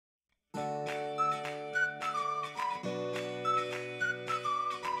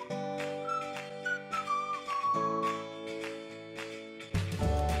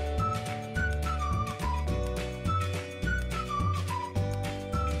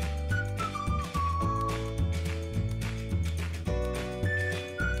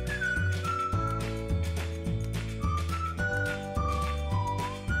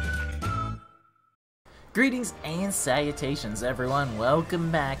Greetings and salutations, everyone.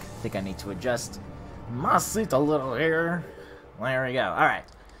 Welcome back. I think I need to adjust my seat a little here. There we go. Alright.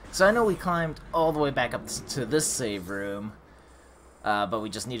 So I know we climbed all the way back up to this save room, but we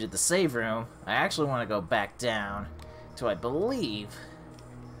just needed the save room. I actually want to go back down to, I believe,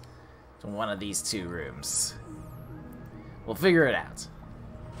 to one of these two rooms. We'll figure it out.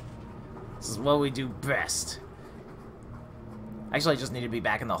 This is what we do best. Actually, I just need to be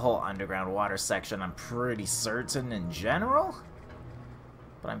back in the whole underground water section, I'm pretty certain in general.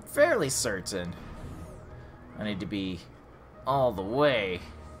 But I'm fairly certain I need to be all the way.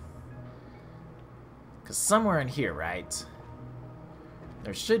 Because somewhere in here, right?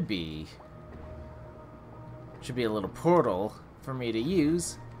 There should be a little portal for me to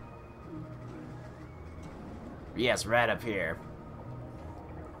use. Yes, right up here.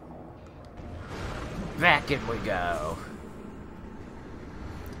 Back in we go.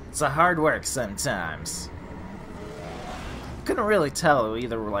 It's a hard work sometimes. Couldn't really tell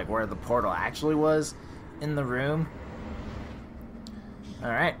either like where the portal actually was in the room.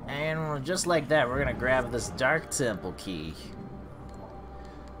 Alright, and just like that, we're gonna grab this Dark Temple key.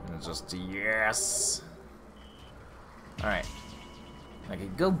 And just yes. Alright. I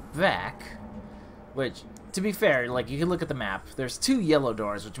could go back, which, to be fair, like you can look at the map, there's two yellow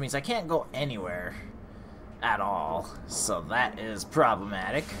doors, which means I can't go anywhere at all, so that is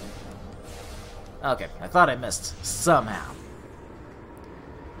problematic. Okay, I thought I missed somehow.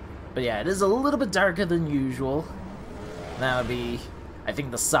 But yeah, it is a little bit darker than usual. That would be, I think,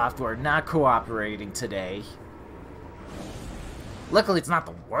 the software not cooperating today. Luckily, it's not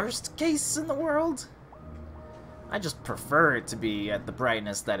the worst case in the world. I just prefer it to be at the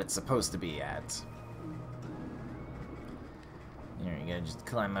brightness that it's supposed to be at. Here you go, just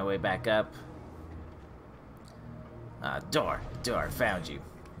climb my way back up. Door, found you.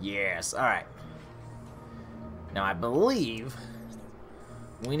 Yes, alright. Now I believe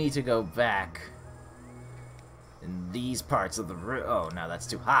we need to go back in these parts of the room. Oh, no, that's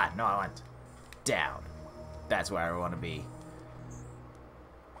too hot. No, I want down. That's where I want to be.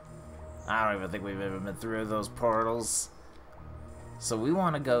 I don't even think we've ever been through those portals. So we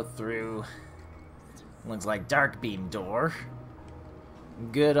want to go through, looks like Dark Beam door.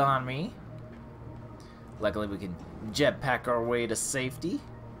 Good on me. Luckily we can jetpack our way to safety.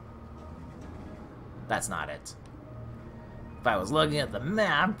 That's not it. If I was looking at the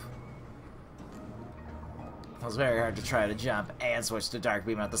map, it was very hard to try to jump and switch to Dark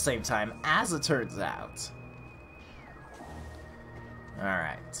Beam at the same time, as it turns out.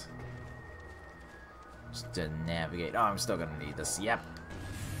 Alright. Just to navigate. Oh, I'm still gonna need this. Yep.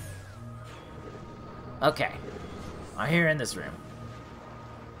 Okay. I'm here in this room.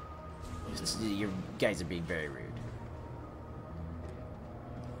 You guys are being very rude.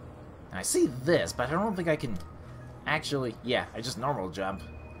 I see this, but I don't think I can actually... Yeah, I just normal jump.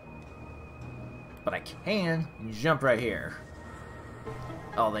 But I can jump right here.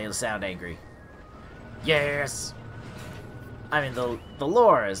 Oh, they sound angry. Yes! I mean, the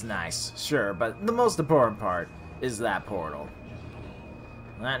lore is nice, sure, but the most important part is that portal.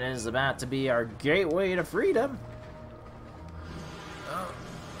 That is about to be our gateway to freedom.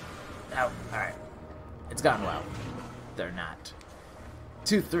 Oh, alright. It's gone well. They're not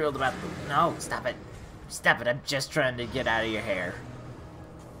too thrilled about the... No, stop it. Stop it, I'm just trying to get out of your hair.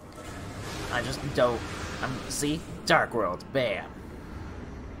 I just don't... see? Dark World. Bam.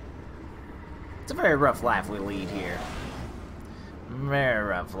 It's a very rough life we lead here. Very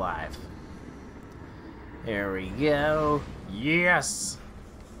rough life. Here we go. Yes!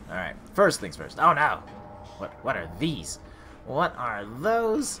 Alright, first things first. Oh no! What are these? What are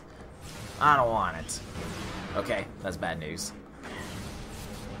those? I don't want it. Okay, that's bad news.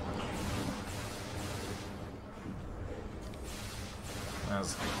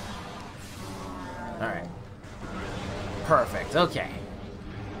 Alright. Perfect, okay.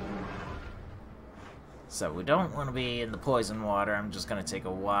 So we don't want to be in the poison water. I'm just gonna take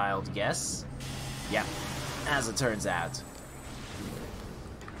a wild guess. Yep, as it turns out.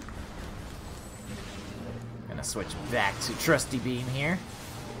 Gonna switch back to Trusty Beam here.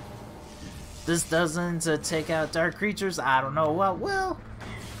 This doesn't take out dark creatures. I don't know what will.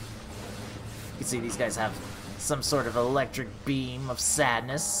 You can see these guys have some sort of electric beam of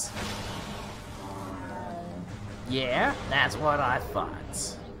sadness. Yeah, that's what I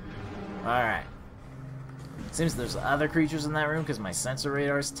thought. Alright. Seems there's other creatures in that room because my sensor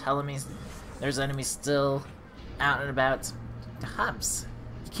radar is telling me there's enemies still out and about. Hubs,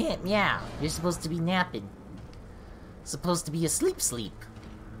 you can't meow. You're supposed to be napping. Supposed to be asleep.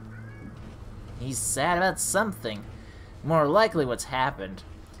 He's sad about something. More likely what's happened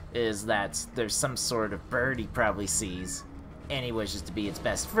is that there's some sort of bird he probably sees, and he wishes to be its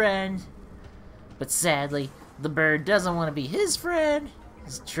best friend. But sadly, the bird doesn't want to be his friend.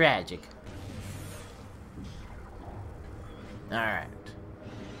 It's tragic. Alright.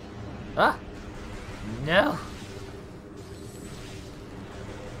 Ah! No!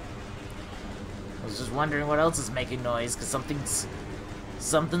 I was just wondering what else is making noise, because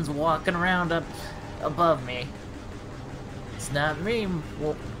something's walking around up above me. It's not me.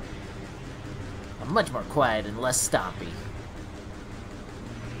 Well, I'm much more quiet and less stompy.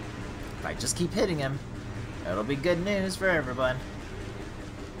 If I just keep hitting him, it'll be good news for everyone.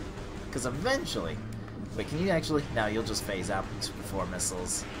 Because eventually... Wait, can you actually... No, you'll just phase out before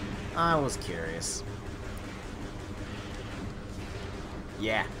missiles. I was curious.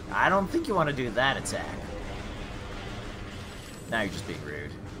 Yeah, I don't think you want to do that attack. Now you're just being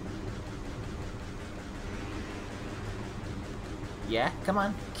rude. Yeah, come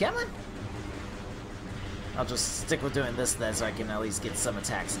on. Come on! I'll just stick with doing this then so I can at least get some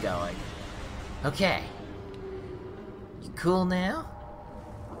attacks going. Okay. You cool now?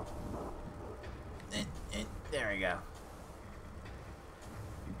 There we go.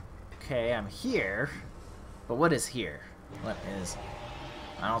 Okay, I'm here. But what is here? What is...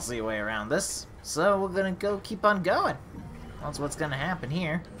 I don't see a way around this. So we're gonna keep on going. That's what's gonna happen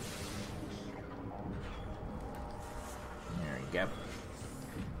here. There we go.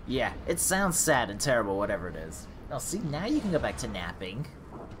 Yeah, it sounds sad and terrible, whatever it is. Oh, see, now you can go back to napping.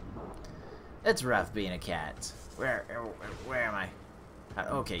 It's rough being a cat. Where am I?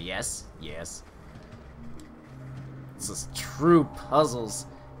 Okay, yes, yes. This is true puzzles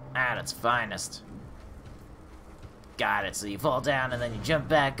at its finest. Got it, so you fall down and then you jump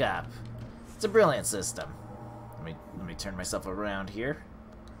back up. It's a brilliant system. Let me turn myself around here.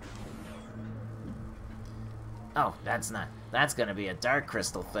 Oh, that's gonna be a dark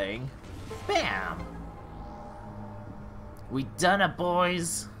crystal thing. Bam! We done it,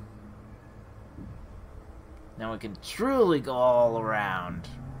 boys! Now we can truly go all around.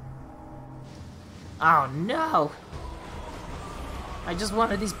 Oh no! I just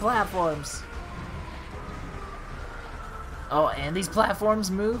wanted these platforms. Oh, and these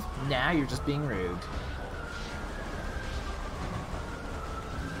platforms move? Now you're just being rude.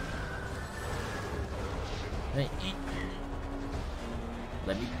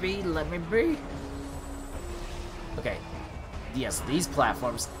 Let me be, let me be. Okay. Yes, these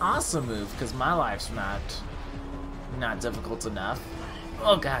platforms also move because my life's not difficult enough.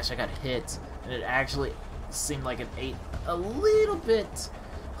 Oh gosh, I got hit. And it actually seemed like it ate a little bit.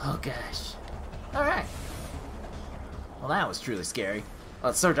 Oh gosh. Alright. Well, that was truly scary.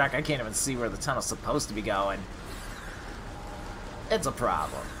 Well, it's so dark I can't even see where the tunnel's supposed to be going. It's a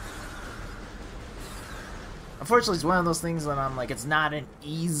problem. Unfortunately, it's one of those things that I'm like, it's not an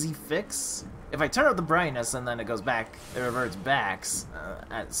easy fix. If I turn up the brightness and then it goes back, it reverts back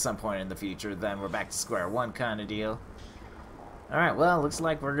at some point in the future, then we're back to square one kind of deal. Alright, well, looks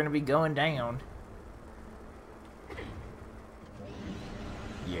like we're gonna be going down.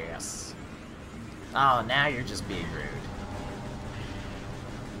 Yes. Oh, now you're just being rude.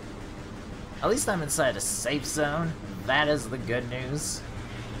 At least I'm inside a safe zone. That is the good news.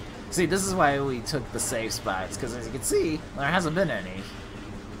 See, this is why we took the safe spots, because as you can see, there hasn't been any.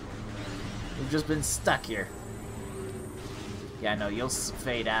 We've just been stuck here. Yeah, no, you'll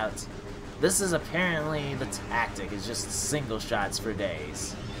fade out. This is apparently the tactic, is just single shots for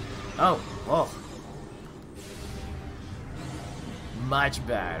days. Oh, oh. Much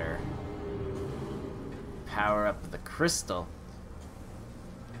better. Power up the crystal.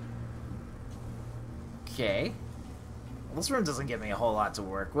 Okay. Well, this room doesn't give me a whole lot to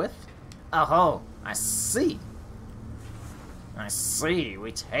work with. Oh, I see. I see.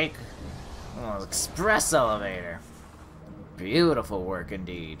 We take an express elevator. Beautiful work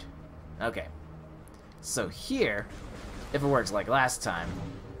indeed. Okay. So here, if it works like last time,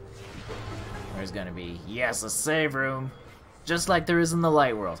 there's gonna be, yes, a save room. Just like there is in the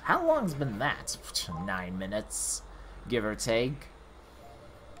light world. How long's been that? 9 minutes, give or take.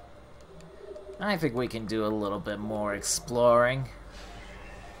 I think we can do a little bit more exploring.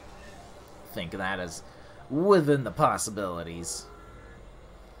 I think that is within the possibilities.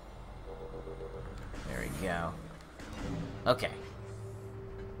 There we go. Okay.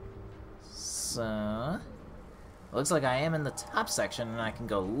 So, looks like I am in the top section and I can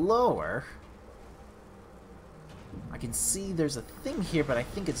go lower. I can see there's a thing here, but I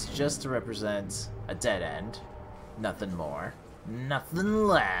think it's just to represent a dead end. Nothing more. Nothing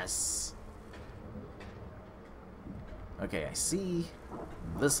less. Okay, I see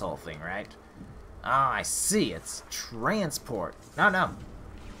this whole thing, right? Ah, I see. It's transport. No, no.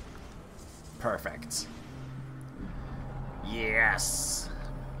 Perfect. Yes!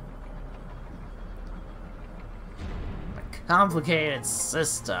 A complicated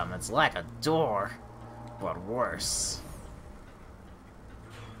system. It's like a door, but worse.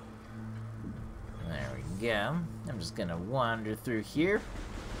 There we go. I'm just gonna wander through here.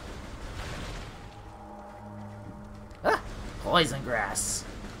 Ah! Poison grass.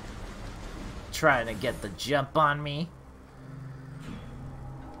 Trying to get the jump on me.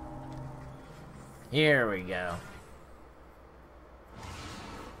 Here we go.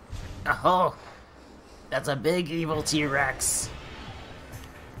 Oh! That's a big evil T-Rex.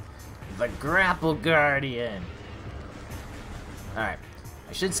 The Grapple Guardian. Alright.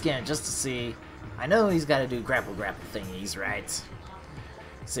 I should scan just to see. I know he's got to do grapple thingies, right?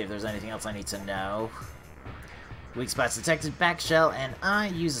 See if there's anything else I need to know. Weak spots detected, back shell, and I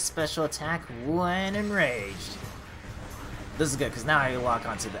use a special attack when enraged. This is good, because now I lock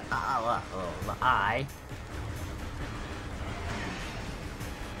onto the eye.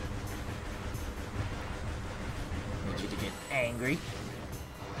 Need you to get angry.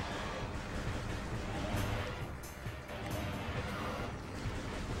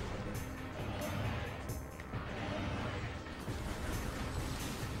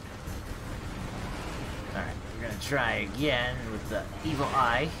 Try again with the evil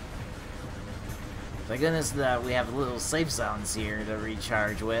eye. Thank goodness that we have little safe zones here to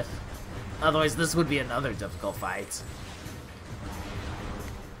recharge with. Otherwise, this would be another difficult fight.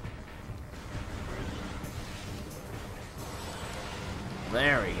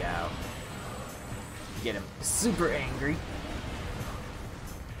 There we go. Get him super angry.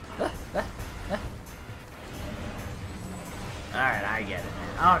 Alright, I get it.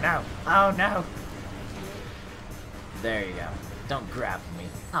 Oh no! Oh no! There you go. Don't grab me.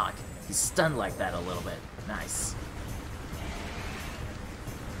 Oh, he's stunned like that a little bit. Nice.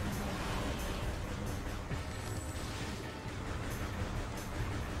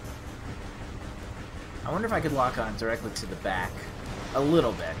 I wonder if I could lock on directly to the back. A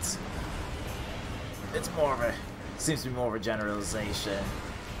little bit. It's more of a... seems to be more of a generalization.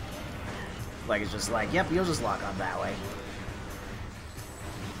 Like, it's just like, yep, you'll just lock on that way.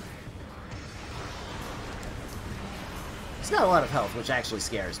 He's got a lot of health, which actually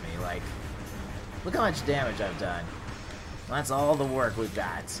scares me. Like, look how much damage I've done. Well, that's all the work we've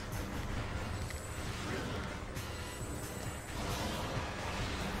got.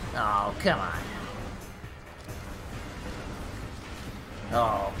 Oh, come on.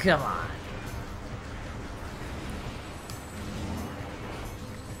 Oh, come on.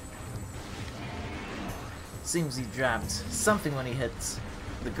 Seems he dropped something when he hit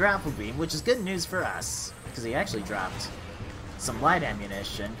the grapple beam, which is good news for us, because he actually dropped some light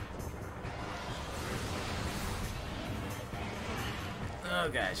ammunition. Oh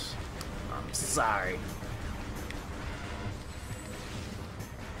gosh. I'm sorry.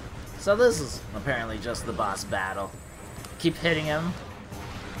 So this is apparently just the boss battle. Keep hitting him.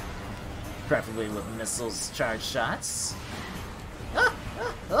 Preferably with missiles charged shots. Ah!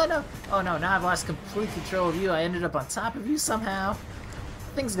 Ah! Oh no! Oh no, now I've lost complete control of you. I ended up on top of you somehow.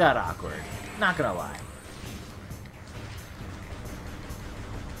 Things got awkward. Not gonna lie.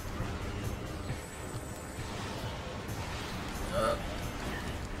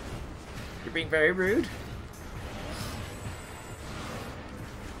 You're being very rude.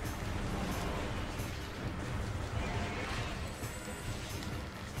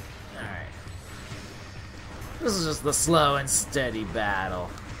 Alright. This is just the slow and steady battle.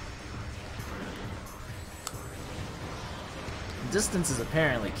 Distance is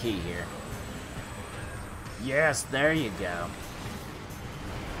apparently key here. Yes, there you go.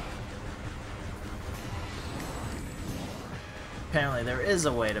 Apparently there is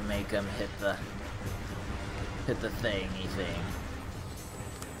a way to make him hit the thingy thing.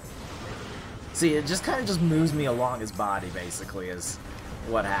 See, it just kind of just moves me along his body, basically, is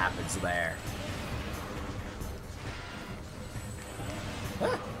what happens there.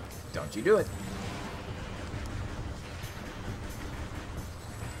 Ah, don't you do it.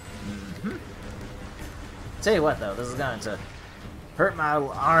 Tell you what, though, this is going to hurt my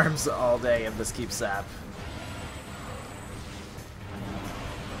arms all day if this keeps up.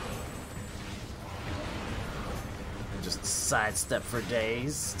 Just sidestep for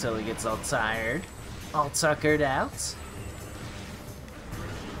days till he gets all tired, all tuckered out.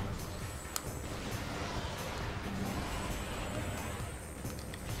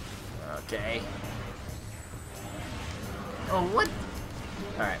 Okay. Oh, what?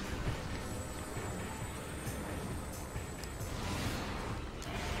 Alright.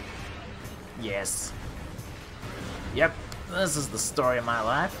 Yes. Yep, this is the story of my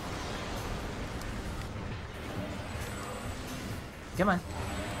life. come on.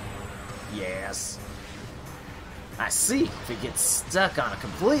 Yes. I see. If it gets stuck on it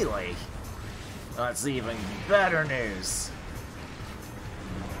completely, that's even better news.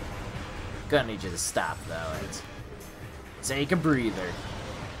 Gonna need you to stop, though, and take a breather.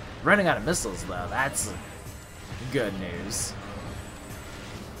 Running out of missiles, though, that's good news.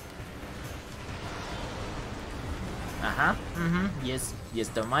 Uh-huh, yes,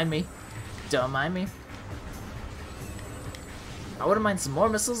 don't mind me. Don't mind me. I wouldn't mind some more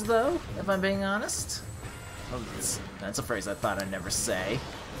missiles, though, if I'm being honest. Well, that's a phrase I thought I'd never say.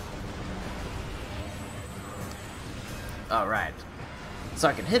 Alright. So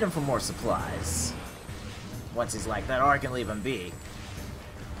I can hit him for more supplies. Once he's like that, or I can leave him be.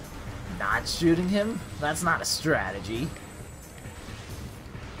 Not shooting him? That's not a strategy.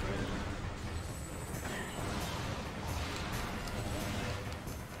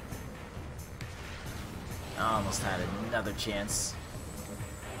 I almost had another chance.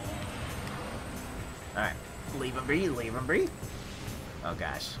 Alright. Leave him be, leave him be. Oh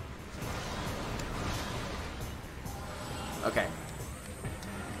gosh. Okay.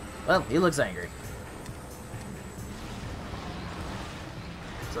 Well, he looks angry.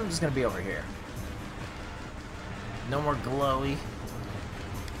 So I'm just gonna be over here. No more glowy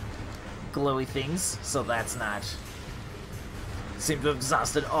things, so that's not... Seems to have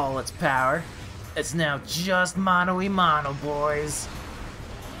exhausted all its power. It's now just mono-y-mono, boys.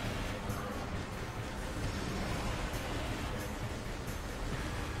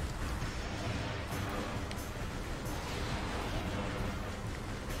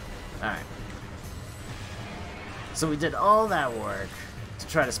 Alright. So we did all that work to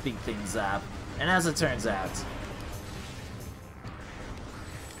try to speed things up, and as it turns out...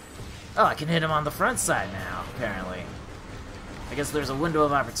 Oh, I can hit him on the front side now, apparently. I guess there's a window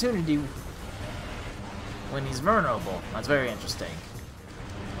of opportunity when he's vulnerable. That's very interesting.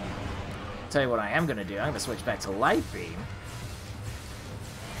 Tell you what I am going to do. I'm going to switch back to Light Beam.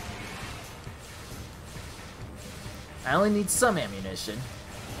 I only need some ammunition.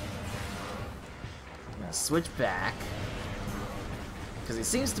 I'm going to switch back. Because he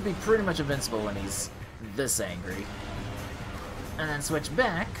seems to be pretty much invincible when he's this angry. And then switch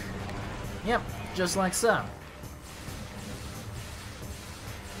back. Yep, just like so.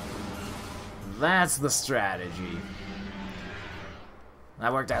 That's the strategy.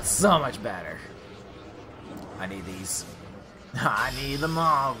 That worked out so much better. I need these. I need them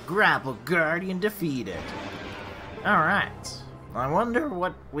all. Grapple Guardian defeated. Alright. I wonder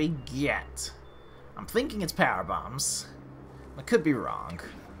what we get. I'm thinking it's power bombs. I could be wrong.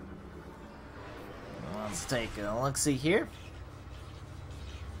 Let's take a look-see here.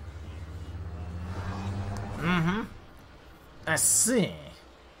 I see.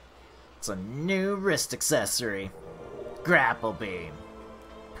 It's a new wrist accessory. Grapple Beam.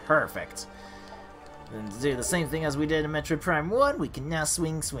 Perfect. And to do the same thing as we did in Metroid Prime 1, we can now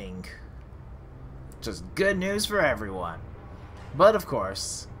swing. Just good news for everyone. But of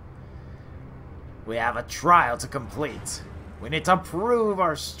course, we have a trial to complete. We need to prove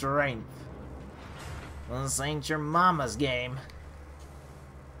our strength. This ain't your mama's game.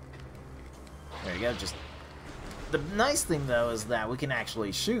 There you go, just... The nice thing, though, is that we can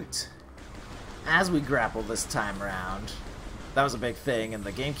actually shoot as we grapple this time around. That was a big thing in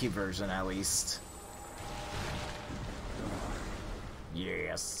the GameCube version, at least.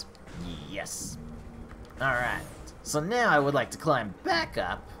 Yes. Yes. Alright. So now I would like to climb back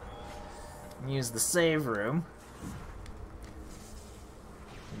up and use the save room.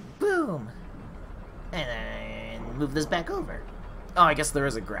 Boom! And move this back over. Oh, I guess there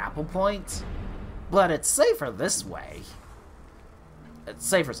is a grapple point. But it's safer this way.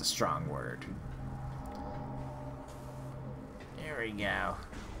 Safer's a strong word. There we go.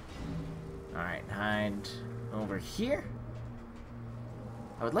 Alright, hide over here.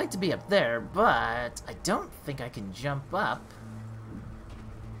 I would like to be up there, but I don't think I can jump up.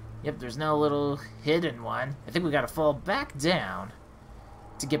 Yep, there's no little hidden one. I think we gotta fall back down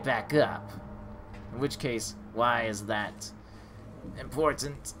to get back up. In which case, why is that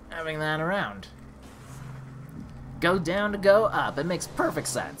important, having that around? Go down to go up. It makes perfect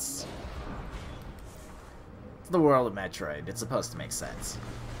sense. It's the world of Metroid. It's supposed to make sense.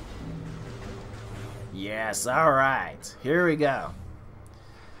 Yes, alright. Here we go.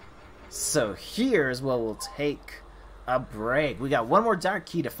 So here's where we'll take a break. We got one more dark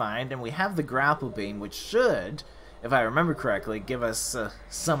key to find, and we have the grapple beam, which should, if I remember correctly, give us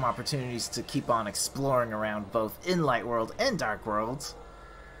some opportunities to keep on exploring around both in Light World and Dark World.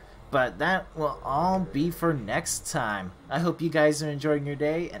 But that will all be for next time. I hope you guys are enjoying your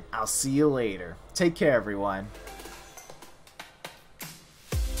day, and I'll see you later. Take care, everyone.